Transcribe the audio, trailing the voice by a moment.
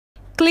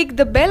Click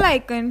the bell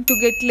icon to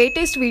get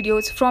latest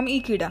videos from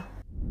Ekeeda.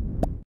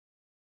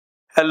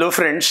 Hello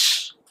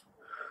friends,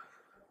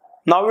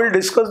 now we'll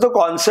discuss the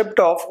concept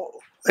of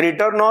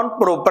return on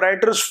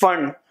proprietors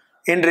fund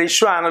in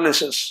ratio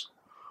analysis.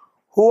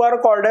 Who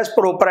are called as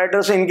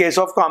proprietors in case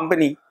of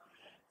company?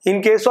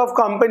 In case of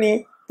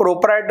company,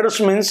 proprietors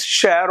means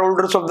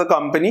shareholders of the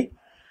company.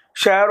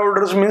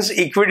 Shareholders means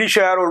equity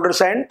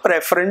shareholders and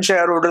preference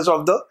shareholders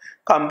of the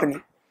company.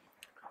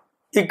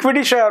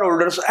 Equity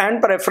shareholders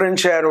and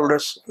preference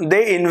shareholders,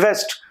 they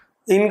invest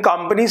in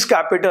company's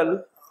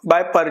capital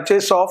by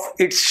purchase of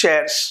its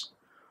shares.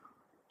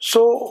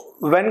 So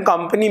when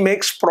company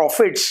makes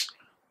profits,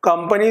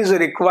 company is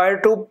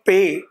required to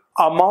pay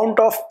amount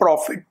of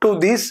profit to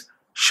these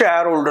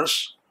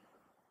shareholders.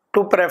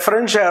 To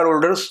preference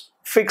shareholders,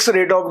 fixed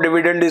rate of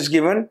dividend is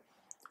given,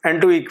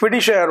 and to equity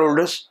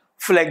shareholders,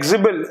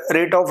 flexible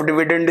rate of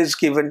dividend is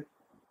given.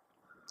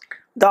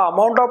 The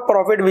amount of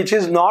profit which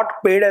is not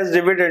paid as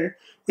dividend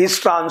is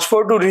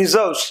transferred to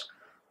reserves,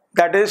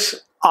 that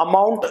is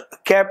amount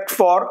kept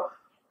for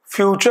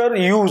future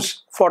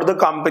use for the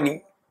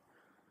company.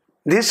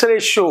 This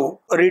ratio,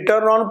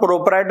 return on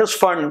proprietors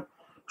fund,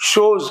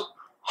 shows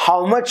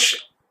how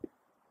much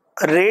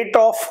rate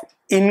of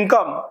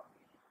income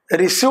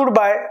received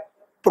by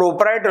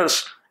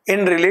proprietors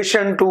in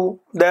relation to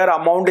their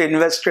amount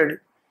invested.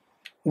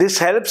 This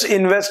helps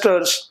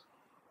investors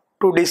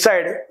to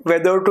decide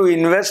whether to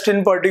invest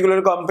in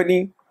particular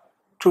company,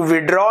 to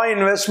withdraw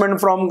investment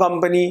from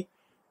company,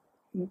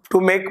 to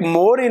make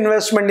more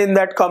investment in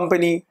that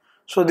company.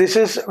 So this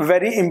is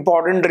very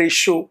important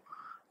ratio.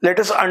 Let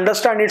us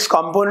understand its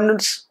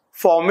components,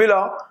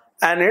 formula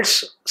and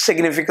its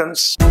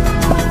significance.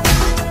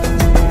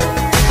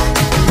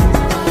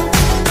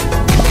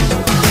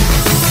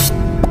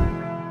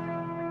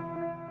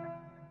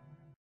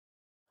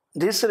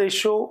 This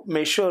ratio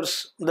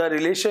measures the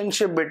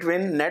relationship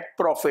between net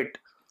profit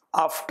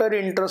after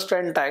interest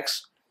and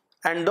tax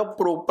and the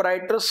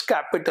proprietor's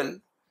capital.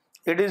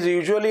 It is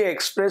usually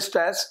expressed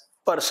as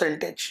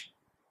percentage.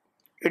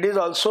 It is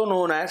also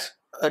known as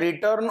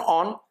return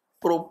on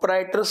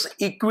proprietor's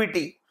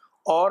equity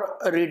or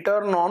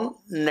return on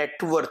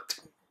net worth.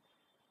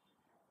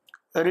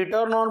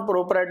 Return on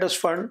proprietors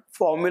fund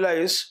formula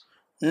is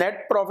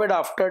net profit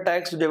after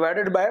tax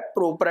divided by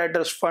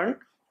proprietors fund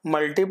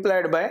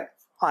multiplied by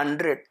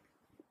 100.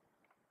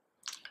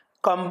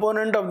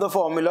 Component of the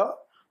formula: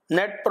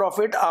 net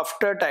profit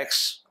after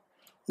tax,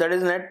 that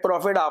is net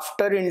profit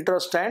after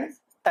interest and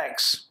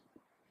tax.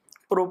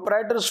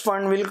 Proprietors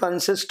fund will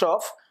consist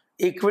of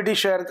equity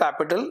share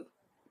capital,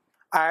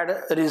 add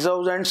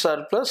reserves and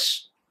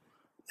surplus,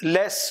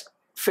 less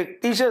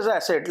fictitious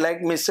asset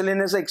like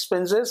miscellaneous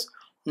expenses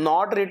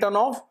not written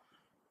off,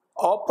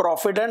 or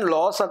profit and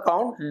loss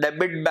account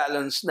debit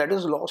balance, that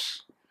is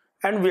loss,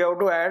 and we have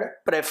to add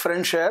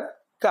preference share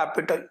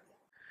capital.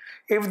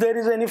 If there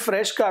is any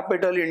fresh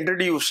capital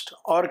introduced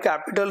or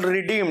capital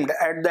redeemed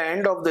at the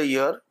end of the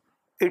year,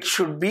 it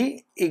should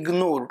be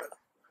ignored.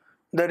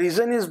 The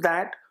reason is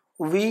that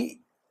we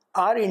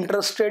are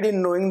interested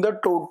in knowing the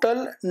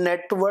total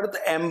net worth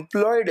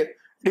employed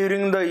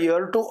during the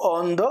year to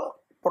earn the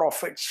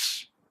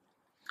profits.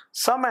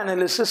 Some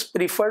analysts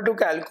prefer to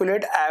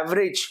calculate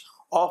average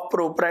of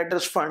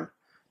proprietors fund,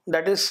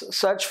 that is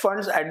such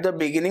funds at the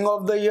beginning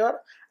of the year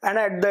and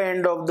at the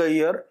end of the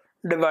year,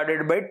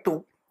 divided by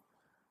 2.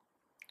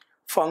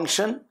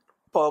 Function,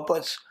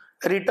 purpose.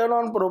 Return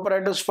on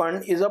proprietors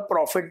fund is a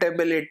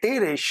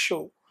profitability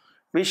ratio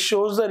which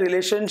shows the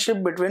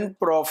relationship between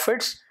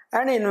profits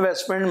and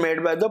investment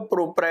made by the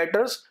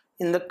proprietors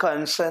in the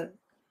concern.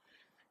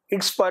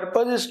 Its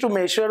purpose is to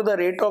measure the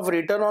rate of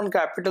return on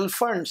capital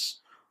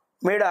funds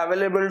made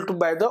available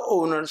by the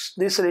owners.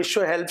 This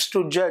ratio helps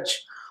to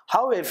judge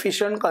how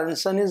efficient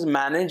concern is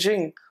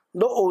managing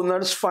the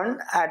owner's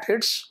fund at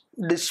its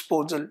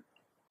disposal.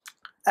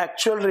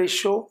 Actual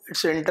ratio,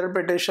 its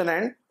interpretation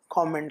and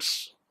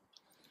comments.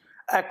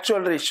 Actual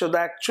ratio, the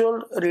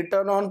actual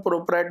return on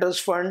proprietors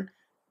fund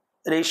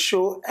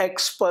ratio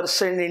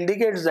X%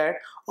 indicates that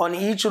on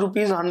each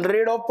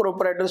 ₹100 of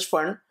proprietors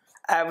fund,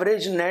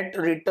 average net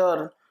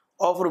return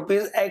of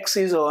 ₹X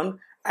is earned,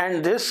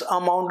 and this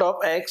amount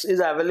of X is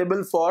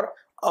available for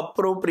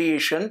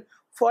appropriation.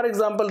 For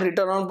example,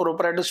 return on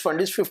proprietors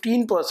fund is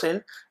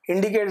 15%,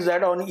 indicates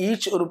that on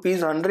each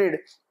 ₹100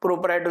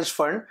 proprietors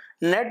fund,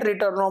 net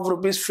return of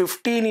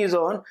 ₹15 is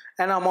earned,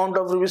 and amount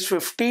of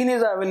 ₹15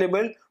 is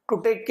available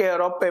to take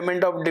care of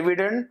payment of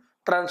dividend,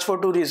 transfer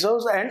to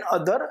reserves and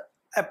other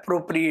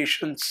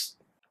appropriations.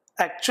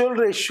 Actual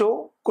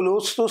ratio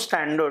close to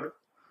standard.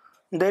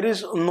 There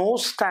is no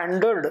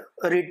standard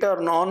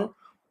return on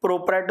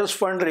proprietors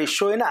fund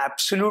ratio in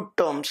absolute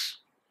terms.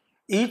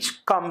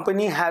 Each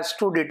company has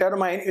to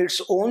determine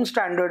its own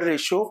standard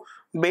ratio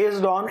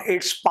based on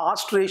its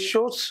past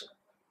ratios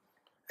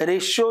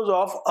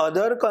of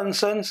other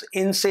concerns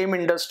in same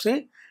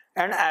industry,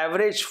 and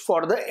average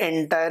for the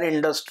entire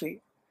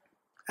industry.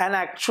 An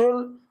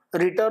actual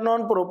return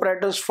on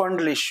proprietors fund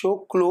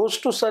ratio close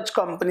to such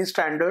company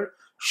standard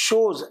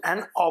shows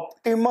an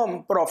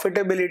optimum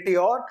profitability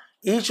or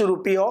each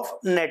rupee of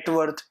net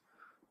worth.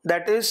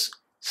 That is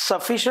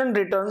sufficient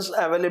returns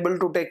available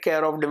to take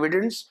care of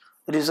dividends,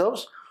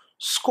 reserves,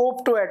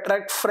 scope to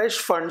attract fresh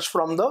funds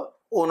from the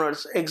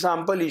owners.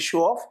 Example,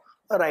 issue of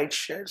rights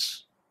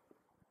shares.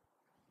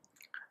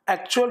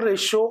 Actual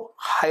ratio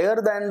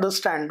higher than the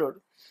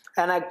standard.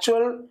 An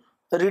actual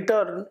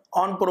return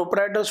on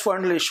proprietors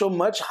fund ratio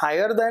much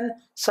higher than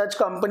such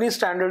company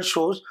standard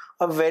shows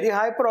a very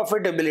high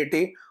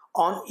profitability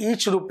on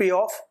each rupee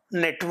of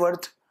net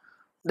worth.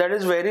 That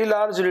is very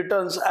large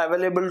returns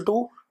available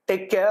to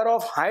take care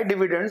of high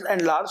dividends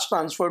and large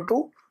transfer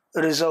to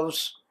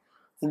reserves.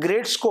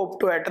 Great scope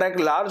to attract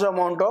large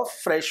amount of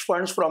fresh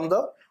funds from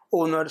the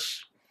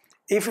owners.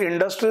 If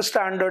industry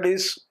standard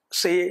is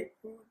say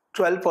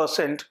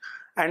 12%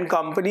 and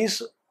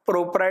company's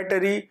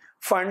proprietary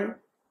fund,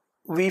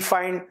 we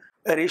find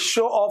a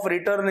ratio of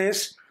return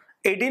is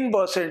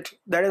 18%,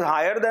 that is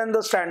higher than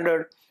the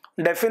standard.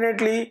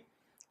 Definitely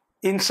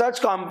in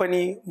such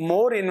company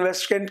more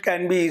investment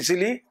can be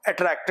easily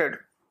attracted.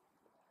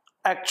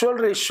 Actual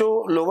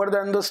ratio lower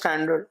than the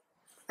standard.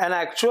 An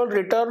actual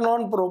return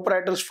on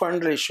proprietors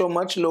fund ratio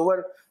much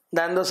lower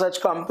than the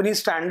such company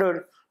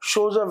standard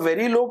shows a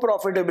very low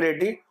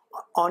profitability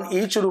on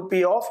each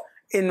rupee of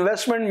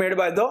investment made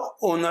by the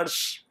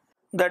owners.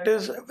 That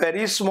is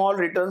very small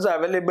returns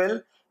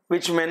available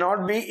which may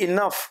not be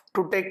enough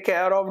to take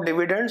care of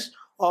dividends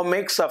or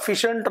make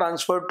sufficient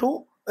transfer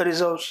to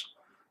reserves.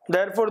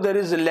 Therefore, there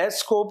is less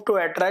scope to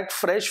attract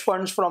fresh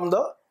funds from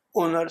the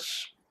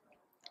owners.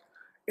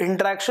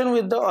 Interaction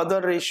with the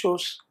other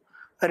ratios.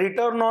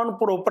 Return on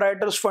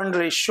proprietors fund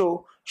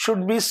ratio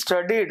should be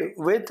studied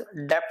with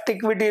debt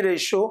equity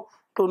ratio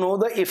to know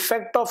the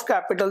effect of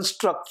capital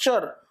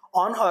structure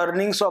on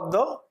earnings of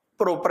the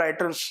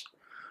proprietors.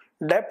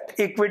 Debt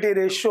equity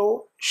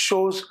ratio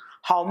shows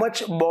how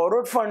much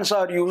borrowed funds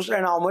are used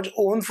and how much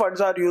own funds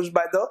are used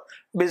by the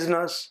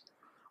business.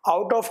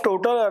 Out of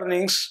total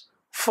earnings,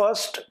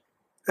 first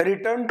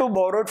return to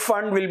borrowed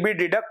fund will be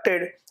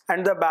deducted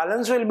and the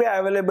balance will be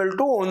available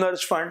to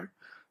owner's fund.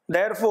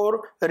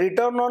 Therefore,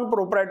 return on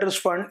proprietors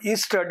fund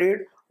is studied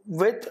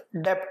with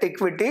debt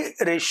equity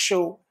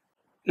ratio.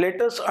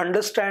 Let us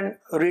understand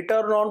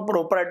return on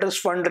proprietors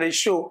fund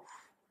ratio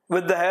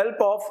with the help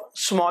of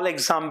small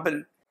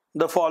example.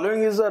 The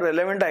following is a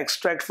relevant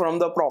extract from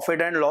the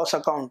profit and loss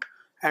account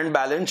and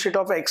balance sheet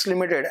of X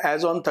Limited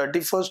as on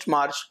 31st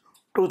March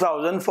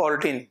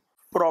 2014.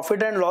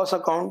 Profit and loss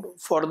account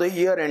for the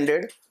year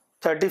ended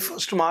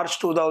 31st March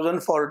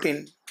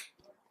 2014.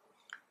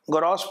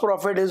 Gross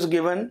profit is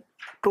given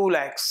 2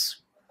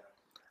 lakhs.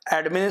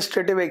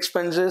 Administrative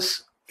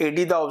expenses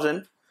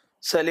 80,000.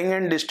 Selling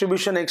and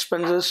distribution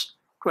expenses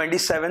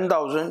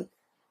 27,000.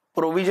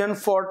 Provision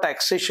for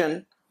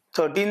taxation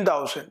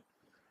 13,000.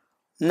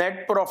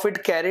 Net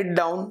profit carried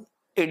down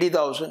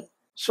 80,000.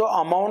 So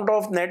amount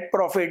of net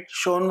profit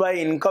shown by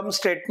income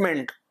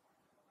statement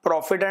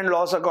profit and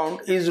loss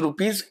account is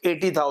rupees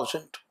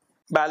 80,000.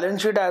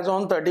 Balance sheet as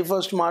on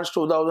 31st March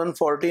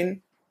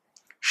 2014.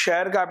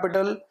 Share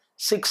capital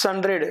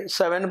 600,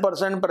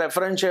 7%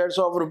 preference shares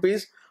of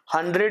rupees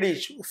 100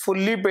 each,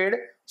 fully paid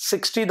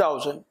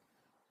 60,000.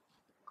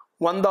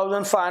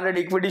 1,500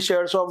 equity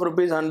shares of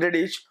rupees 100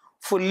 each,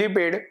 fully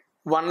paid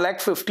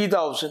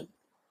 1,50,000.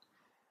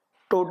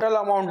 Total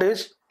amount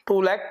is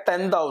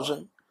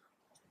 2,10,000.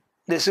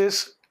 This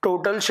is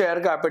total share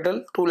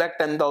capital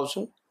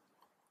 2,10,000.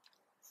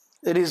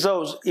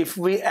 Reserves, if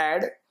we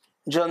add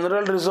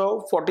general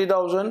reserve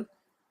 40,000,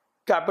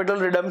 capital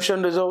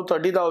redemption reserve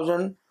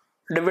 30,000,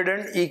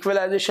 dividend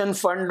equalization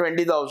fund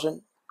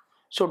 20,000.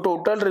 So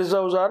total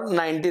reserves are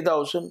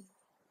 90,000.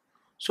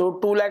 So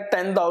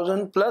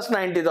 2,10,000 plus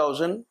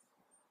 90,000.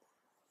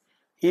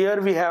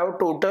 Here we have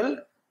total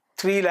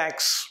 3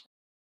 lakhs.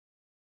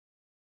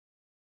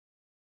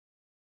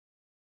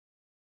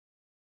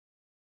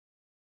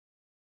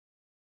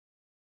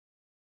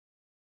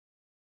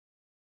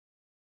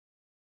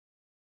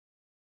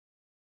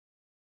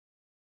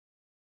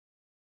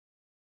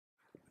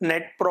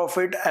 Net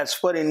profit as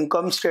per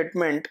income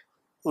statement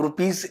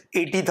rupees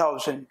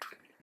 80,000.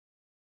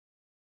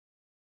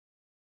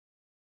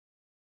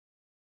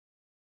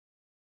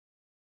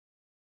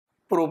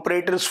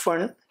 Proprietors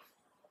fund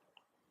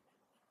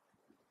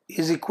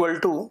is equal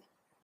to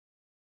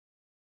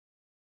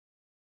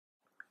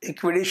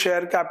equity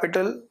share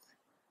capital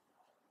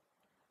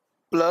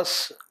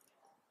plus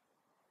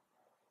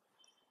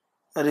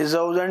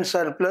reserves and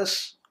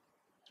surplus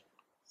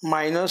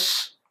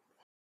minus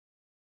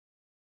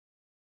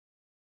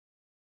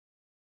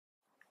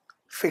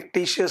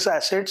fictitious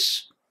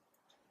assets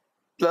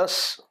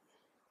plus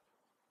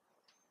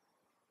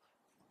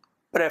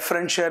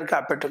preference share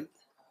capital.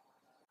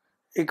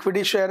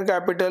 Equity share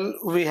capital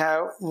we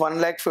have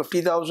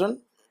 1,50,000.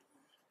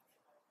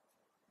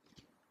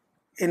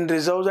 In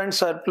reserves and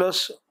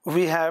surplus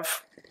we have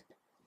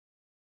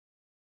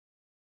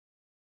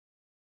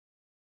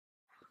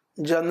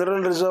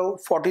general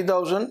reserve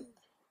 40,000,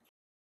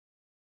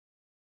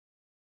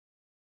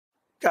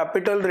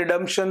 capital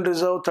redemption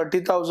reserve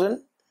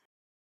 30,000,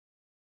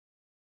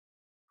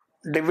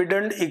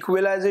 dividend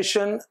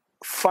equalization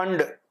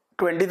fund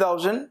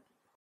 20,000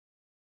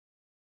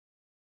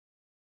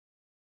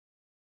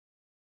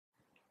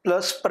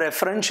 plus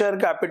preference share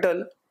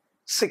capital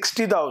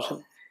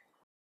 60,000.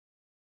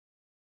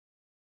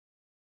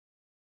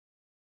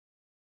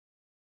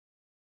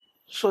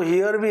 So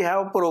here we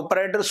have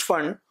proprietors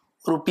fund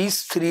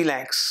rupees 3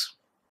 lakhs.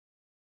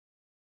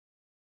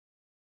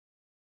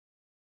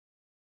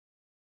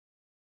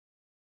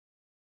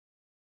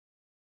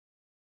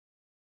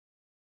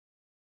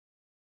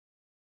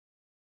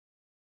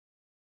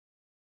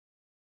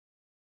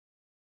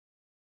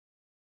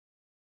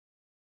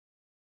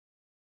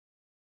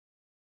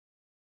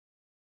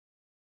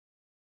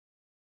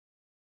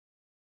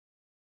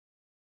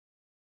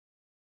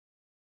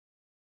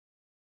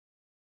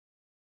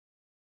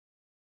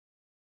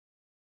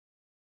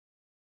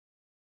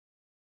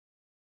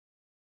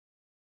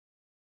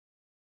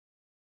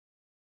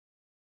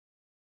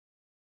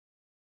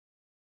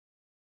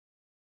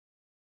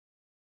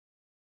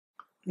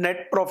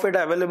 Net profit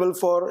available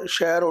for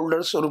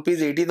shareholders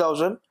rupees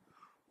 80,000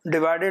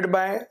 divided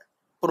by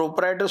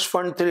proprietors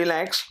fund 3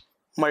 lakhs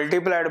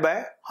multiplied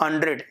by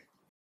 100.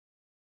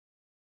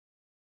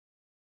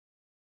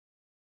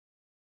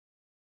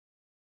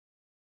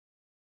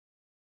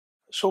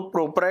 So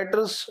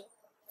proprietors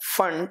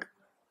fund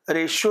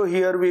ratio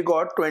here we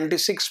got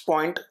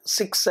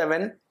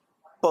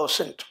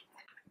 26.67%.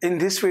 In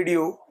this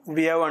video,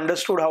 we have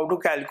understood how to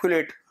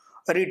calculate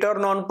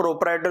return on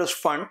proprietors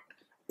fund,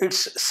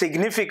 its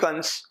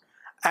significance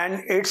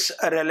and its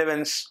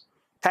relevance.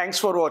 Thanks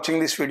for watching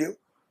this video.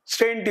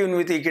 Stay in tune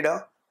with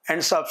Ekeeda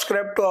and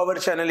subscribe to our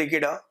channel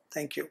Ekeeda.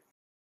 Thank you.